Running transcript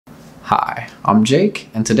Hi, I'm Jake,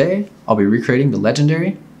 and today I'll be recreating the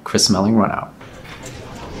legendary Chris Melling Runout.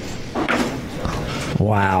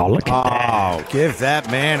 Wow, look at that. Oh, give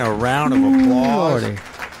that man a round of applause.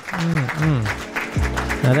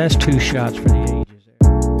 Now that's two shots for the ages.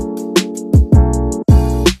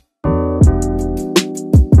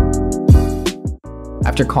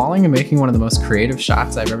 After calling and making one of the most creative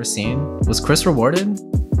shots I've ever seen, was Chris rewarded?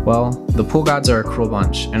 Well, the pool gods are a cruel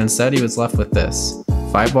bunch, and instead he was left with this.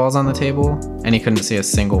 5 balls on the table, and he couldn't see a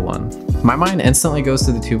single one. My mind instantly goes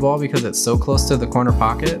to the 2 ball because it's so close to the corner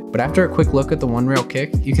pocket, but after a quick look at the 1 rail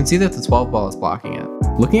kick, you can see that the 12 ball is blocking it.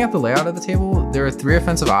 Looking at the layout of the table, there are 3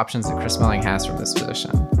 offensive options that Chris Melling has from this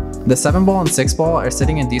position. The 7 ball and 6 ball are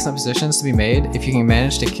sitting in decent positions to be made if you can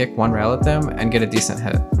manage to kick 1 rail at them and get a decent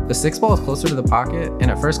hit. The 6 ball is closer to the pocket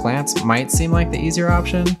and at first glance might seem like the easier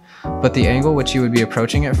option, but the angle which you would be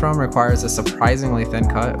approaching it from requires a surprisingly thin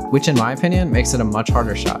cut, which in my opinion makes it a much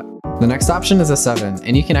harder shot. The next option is a 7,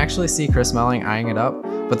 and you can actually see Chris Melling eyeing it up,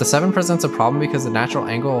 but the 7 presents a problem because the natural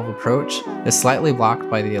angle of approach is slightly blocked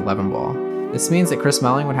by the 11 ball. This means that Chris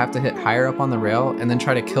Melling would have to hit higher up on the rail and then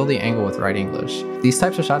try to kill the angle with right English. These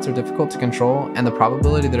types of shots are difficult to control, and the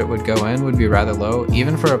probability that it would go in would be rather low,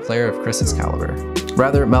 even for a player of Chris's caliber.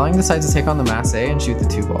 Rather, Melling decides to take on the Massé and shoot the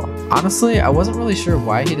 2 ball. Honestly, I wasn't really sure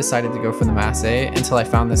why he decided to go for the Massé until I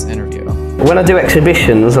found this interview. When I do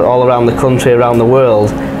exhibitions all around the country, around the world,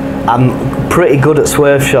 I'm pretty good at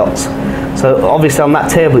swerve shots. So obviously on that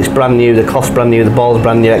table it's brand new, the cloth's brand new, the ball's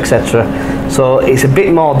brand new, etc. So it's a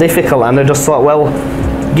bit more difficult, and I just thought, well,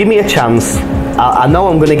 give me a chance. I know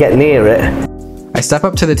I'm going to get near it. I step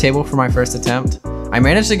up to the table for my first attempt. I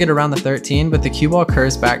managed to get around the 13, but the cue ball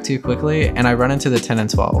curves back too quickly and I run into the 10 and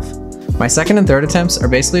 12. My second and third attempts are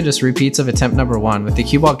basically just repeats of attempt number 1, with the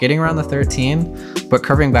cue ball getting around the 13, but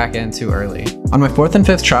curving back in too early. On my 4th and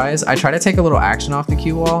 5th tries, I try to take a little action off the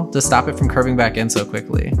cue ball to stop it from curving back in so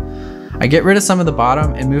quickly. I get rid of some of the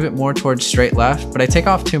bottom and move it more towards straight left, but I take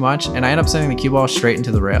off too much and I end up sending the cue ball straight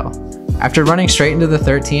into the rail. After running straight into the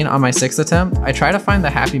 13 on my 6th attempt, I try to find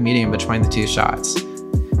the happy medium between the 2 shots.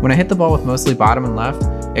 When I hit the ball with mostly bottom and left,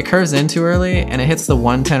 it curves in too early and it hits the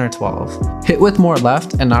 1, 10, or 12. Hit with more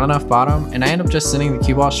left and not enough bottom, and I end up just sending the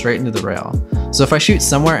cue ball straight into the rail. So if I shoot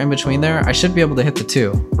somewhere in between there, I should be able to hit the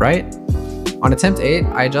 2, right? On attempt 8,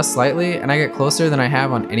 I adjust slightly and I get closer than I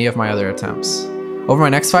have on any of my other attempts. Over my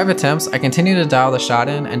next 5 attempts, I continue to dial the shot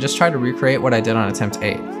in and just try to recreate what I did on attempt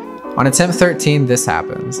 8. On attempt 13, this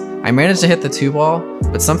happens. I managed to hit the 2 ball,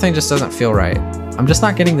 but something just doesn't feel right. I'm just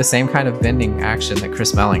not getting the same kind of bending action that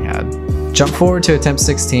Chris Melling had. Jump forward to attempt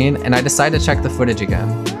 16, and I decide to check the footage again.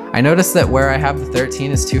 I notice that where I have the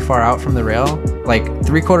 13 is too far out from the rail, like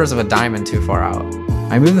 3/4 of a diamond too far out.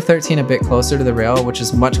 I move the 13 a bit closer to the rail, which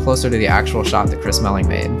is much closer to the actual shot that Chris Melling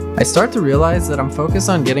made. I start to realize that I'm focused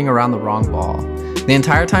on getting around the wrong ball. The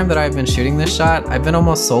entire time that I've been shooting this shot, I've been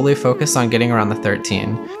almost solely focused on getting around the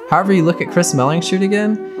 13. However, you look at Chris Melling shoot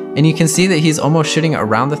again, and you can see that he's almost shooting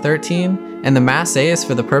around the 13, and the Massé is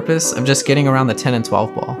for the purpose of just getting around the 10 and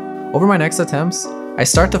 12 ball. Over my next attempts, I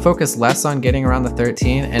start to focus less on getting around the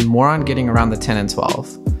 13 and more on getting around the 10 and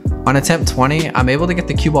 12. On attempt 20, I'm able to get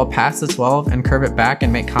the cue ball past the 12 and curve it back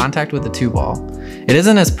and make contact with the 2 ball. It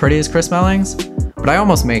isn't as pretty as Chris Melling's, but I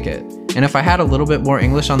almost make it. And if I had a little bit more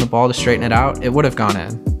English on the ball to straighten it out, it would have gone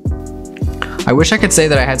in. I wish I could say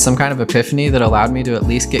that I had some kind of epiphany that allowed me to at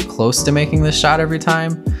least get close to making this shot every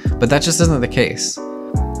time, but that just isn't the case.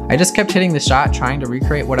 I just kept hitting the shot trying to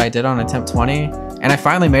recreate what I did on attempt 20, and I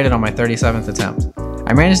finally made it on my 37th attempt.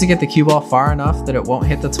 I managed to get the cue ball far enough that it won't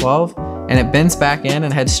hit the 12, and it bends back in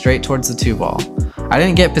and heads straight towards the 2 ball. I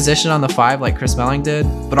didn't get position on the 5 like Chris Melling did,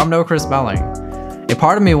 but I'm no Chris Melling. A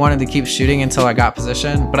part of me wanted to keep shooting until I got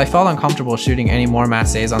position, but I felt uncomfortable shooting any more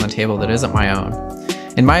Massés on the table that isn't my own.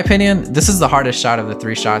 In my opinion, this is the hardest shot of the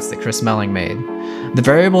 3 shots that Chris Melling made. The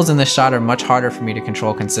variables in this shot are much harder for me to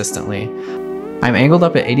control consistently. I'm angled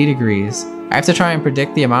up at 80 degrees. I have to try and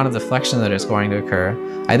predict the amount of deflection that is going to occur.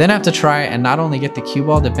 I then have to try and not only get the cue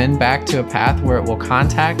ball to bend back to a path where it will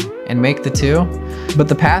contact and make the 2, but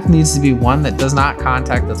the path needs to be one that does not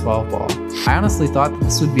contact the 12 ball. I honestly thought that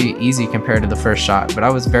this would be easy compared to the first shot, but I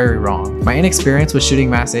was very wrong. My inexperience with shooting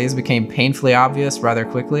Massés became painfully obvious rather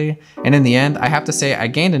quickly, and in the end, I have to say I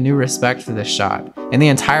gained a new respect for this shot and the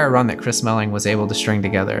entire run that Chris Melling was able to string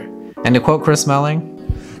together. And to quote Chris Melling,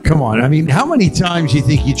 Come on, I mean, how many times you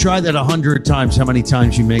think you try that 100 times, how many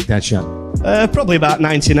times you make that shot? Probably about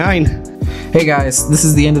 99. Hey guys, this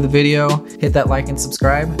is the end of the video. Hit that like and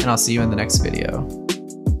subscribe, and I'll see you in the next video.